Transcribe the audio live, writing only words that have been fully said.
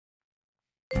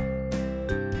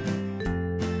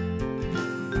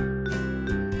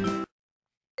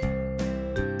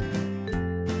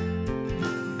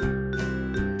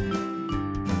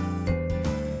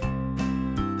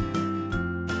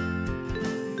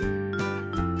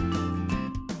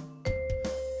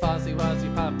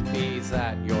FuzzyWuzzy puppies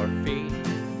at your feet.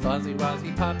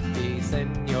 FuzzyWuzzy puppies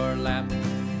in your lap.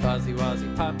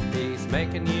 FuzzyWuzzy puppies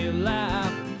making you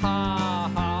laugh.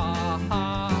 Ha, ha,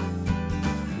 ha.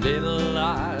 Little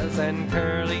eyes and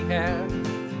curly hair,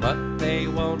 but they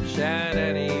won't shed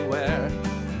anywhere.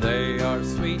 They are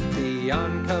sweet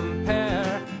beyond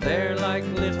compare. They're like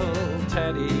little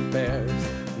teddy bears.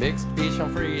 Mixed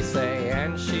Bichon Frise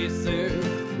and Shih Tzu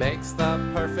makes the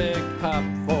perfect pup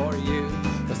for you.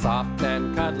 They're soft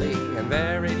and cuddly and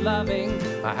very loving.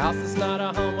 A house is not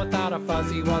a home without a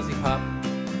FuzzyWuzzy pup.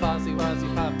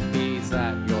 FuzzyWuzzy puppies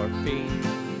at your feet.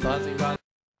 FuzzyWuzzy.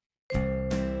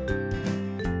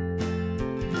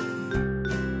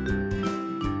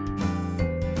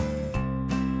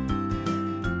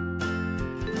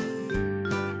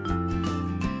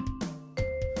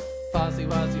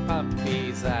 FuzzyWuzzy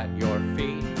puppies at your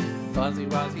feet.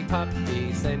 FuzzyWuzzy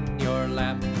puppies in your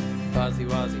lap.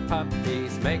 FuzzyWuzzy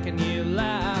puppies making you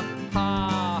laugh.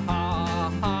 Ha,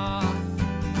 ha, ha.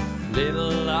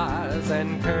 Little eyes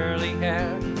and curly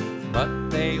hair, but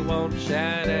they won't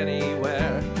shed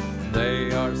anywhere.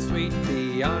 They are sweet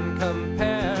beyond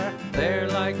compare. They're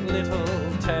like little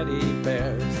teddy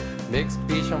bears. Mixed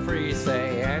Bichon Frise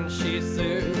and Shih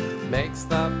Tzu makes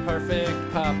the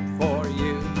perfect pup for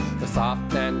you. They're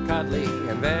soft and cuddly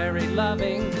and very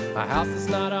loving. A house is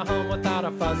not a home without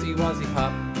a FuzzyWuzzy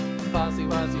pup.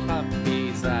 FuzzyWuzzy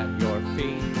puppies at your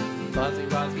feet.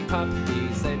 FuzzyWuzzy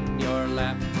puppies in your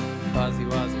lap.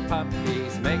 FuzzyWuzzy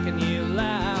puppies making you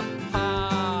laugh.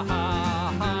 Ha,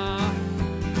 ha, ha.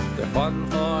 They're fun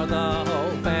for the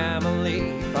whole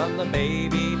family, from the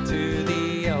baby to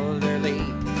the elderly.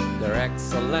 They're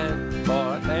excellent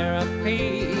for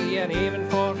therapy and even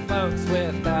for folks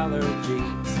with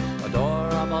allergies.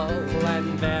 Adorable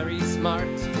and very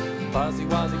smart,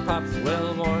 FuzzyWuzzy pups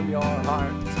will warm your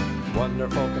heart.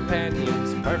 Wonderful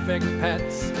companions, perfect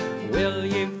pets. Will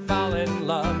you fall in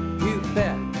love? You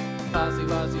bet.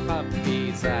 FuzzyWuzzy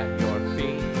puppies at your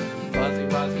feet.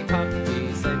 FuzzyWuzzy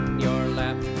puppies in your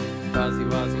lap.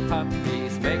 FuzzyWuzzy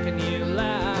puppies making you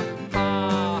laugh.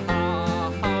 Ha,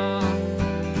 ha, ha.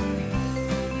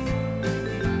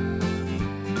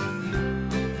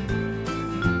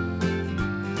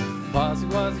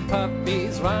 FuzzyWuzzy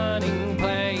puppies running,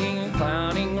 playing,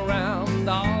 clowning around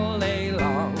all day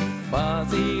long.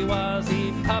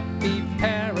 FuzzyWuzzy puppy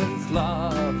parents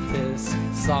love this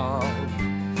song.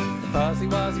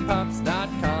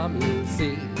 FuzzyWuzzyPups.com, you'll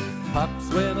see pups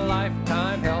with a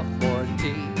lifetime health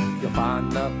warranty. You'll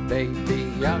find the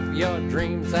baby of your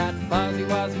dreams at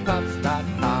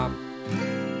FuzzyWuzzyPups.com.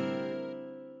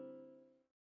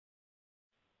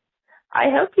 I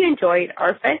hope you enjoyed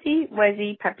our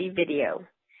FuzzyWuzzy puppy video.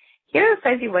 Here at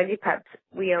FuzzyWuzzy Pups,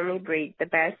 we only breed the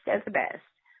best of the best,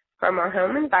 from our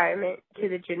home environment to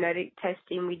the genetic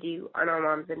testing we do on our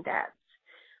moms and dads.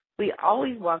 We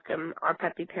always welcome our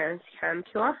puppy parents to come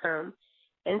to our home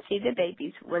and see the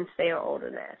babies once they are old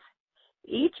enough.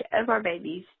 Each of our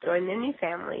babies join the new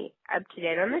family up to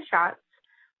date on the shots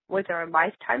with our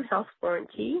lifetime health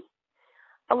warranty,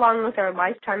 along with our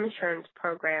lifetime insurance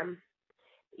program.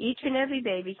 Each and every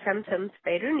baby comes home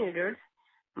spayed or neutered,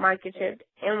 microchipped,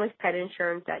 and with pet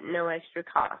insurance at no extra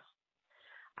cost.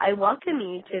 I welcome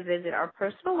you to visit our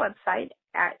personal website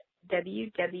at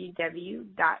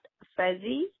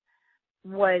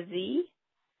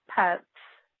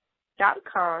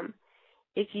www.FuzzyWuzzyPups.com.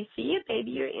 If you see a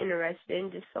baby you're interested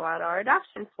in, just fill out our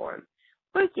adoption form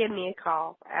or give me a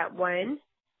call at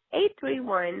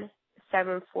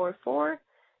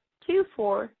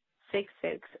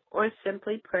 1-831-744-2466 or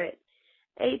simply put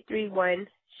 831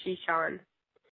 Shichon.